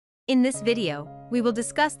In this video, we will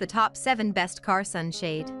discuss the top 7 best car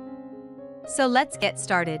sunshade. So let's get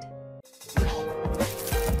started.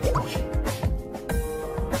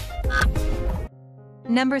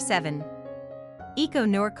 Number 7.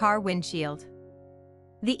 econour car windshield.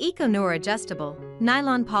 The econour adjustable,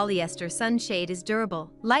 nylon polyester sunshade is durable,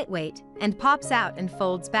 lightweight, and pops out and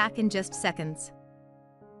folds back in just seconds.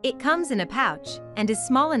 It comes in a pouch and is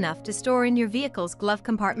small enough to store in your vehicle's glove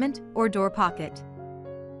compartment or door pocket.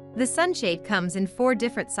 The sunshade comes in 4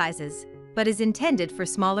 different sizes, but is intended for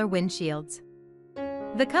smaller windshields.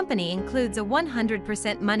 The company includes a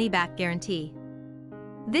 100% money-back guarantee.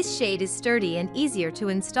 This shade is sturdy and easier to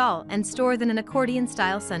install and store than an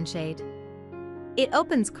accordion-style sunshade. It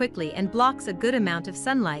opens quickly and blocks a good amount of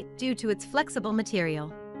sunlight due to its flexible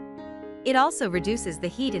material. It also reduces the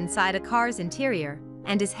heat inside a car's interior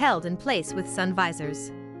and is held in place with sun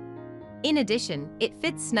visors. In addition, it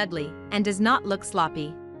fits snugly and does not look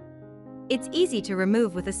sloppy. It's easy to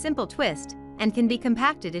remove with a simple twist and can be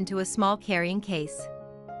compacted into a small carrying case.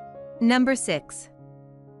 Number 6.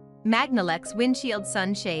 Magnalex windshield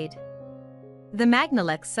sunshade. The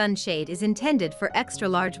Magnalex sunshade is intended for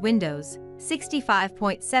extra-large windows,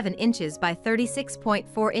 65.7 inches by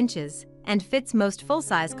 36.4 inches, and fits most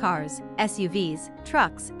full-size cars, SUVs,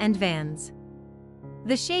 trucks, and vans.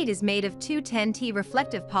 The shade is made of 210T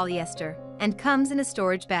reflective polyester and comes in a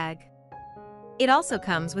storage bag. It also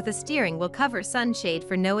comes with a steering wheel cover sunshade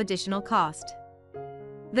for no additional cost.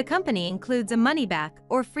 The company includes a money-back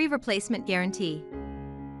or free replacement guarantee.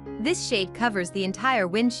 This shade covers the entire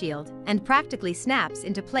windshield and practically snaps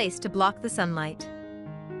into place to block the sunlight.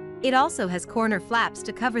 It also has corner flaps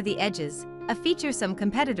to cover the edges, a feature some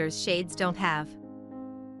competitors' shades don't have.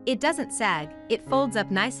 It doesn't sag, it folds up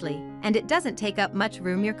nicely, and it doesn't take up much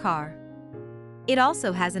room in your car. It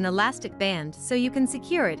also has an elastic band so you can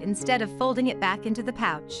secure it instead of folding it back into the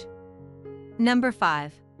pouch. Number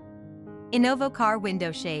 5. Innovo car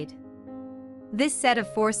window shade. This set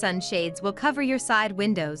of 4 sunshades will cover your side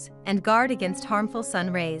windows and guard against harmful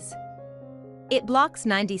sun rays. It blocks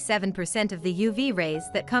 97% of the UV rays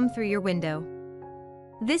that come through your window.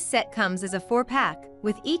 This set comes as a 4-pack,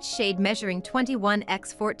 with each shade measuring 21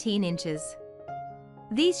 x 14 inches.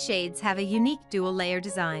 These shades have a unique dual-layer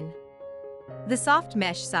design. The soft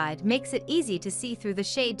mesh side makes it easy to see through the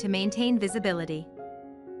shade to maintain visibility.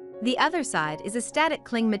 The other side is a static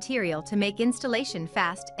cling material to make installation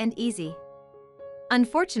fast and easy.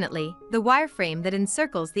 Unfortunately, the wireframe that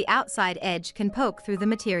encircles the outside edge can poke through the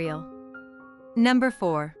material. Number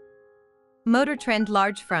 4. Motor Trend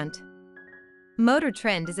large front. Motor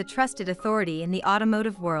Trend is a trusted authority in the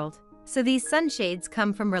automotive world, so these sunshades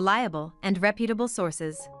come from reliable and reputable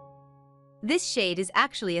sources. This shade is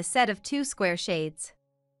actually a set of 2 square shades.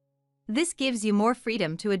 This gives you more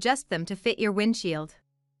freedom to adjust them to fit your windshield.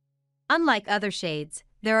 Unlike other shades,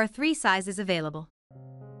 there are 3 sizes available.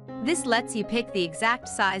 This lets you pick the exact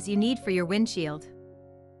size you need for your windshield.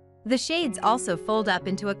 The shades also fold up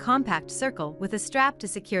into a compact circle with a strap to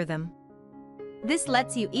secure them. This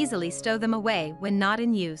lets you easily stow them away when not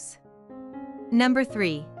in use. Number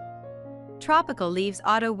 3. Tropical Leaves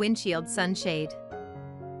Auto Windshield Sunshade.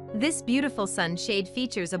 This beautiful sunshade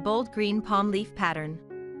features a bold green palm leaf pattern.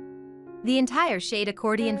 The entire shade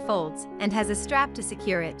accordion folds and has a strap to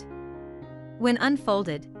secure it. When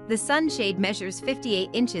unfolded, the sunshade measures 58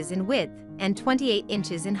 inches in width and 28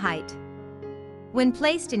 inches in height. When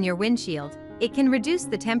placed in your windshield, it can reduce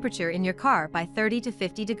the temperature in your car by 30 to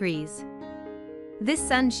 50 degrees. This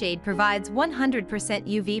sunshade provides 100%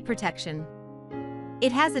 UV protection.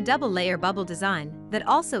 It has a double-layer bubble design that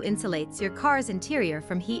also insulates your car's interior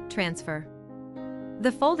from heat transfer.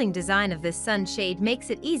 The folding design of this sunshade makes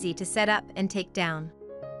it easy to set up and take down.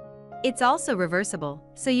 It's also reversible,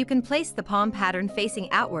 so you can place the palm pattern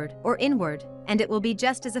facing outward or inward, and it will be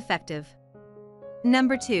just as effective.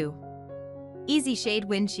 Number 2. ezyshade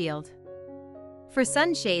windshield. For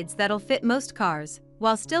sunshades that'll fit most cars,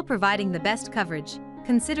 while still providing the best coverage,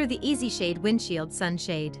 consider the ezyshade windshield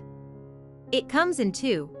sunshade. It comes in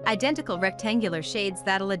 2 identical rectangular shades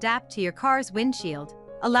that'll adapt to your car's windshield,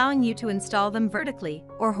 allowing you to install them vertically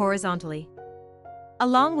or horizontally.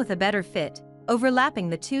 Along with a better fit, overlapping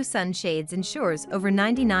the 2 sunshades ensures over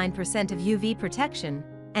 99% of UV protection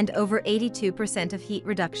and over 82% of heat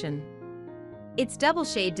reduction. Its double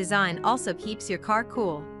shade design also keeps your car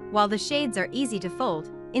cool, while the shades are easy to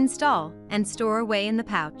fold, install, and store away in the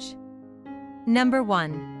pouch. Number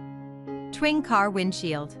 1. Twin car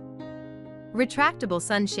windshield. Retractable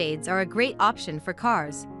sunshades are a great option for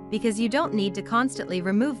cars because you don't need to constantly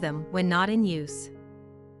remove them when not in use.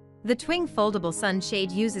 The twin foldable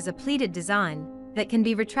sunshade uses a pleated design, that can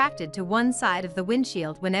be retracted to one side of the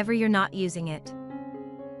windshield whenever you're not using it.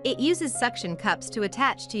 It uses suction cups to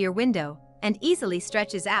attach to your window and easily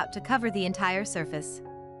stretches out to cover the entire surface.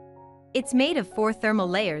 It's made of 4 thermal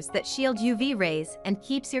layers that shield UV rays and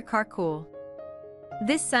keeps your car cool.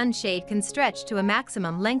 This sunshade can stretch to a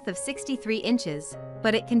maximum length of 63 inches,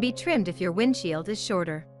 but it can be trimmed if your windshield is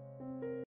shorter.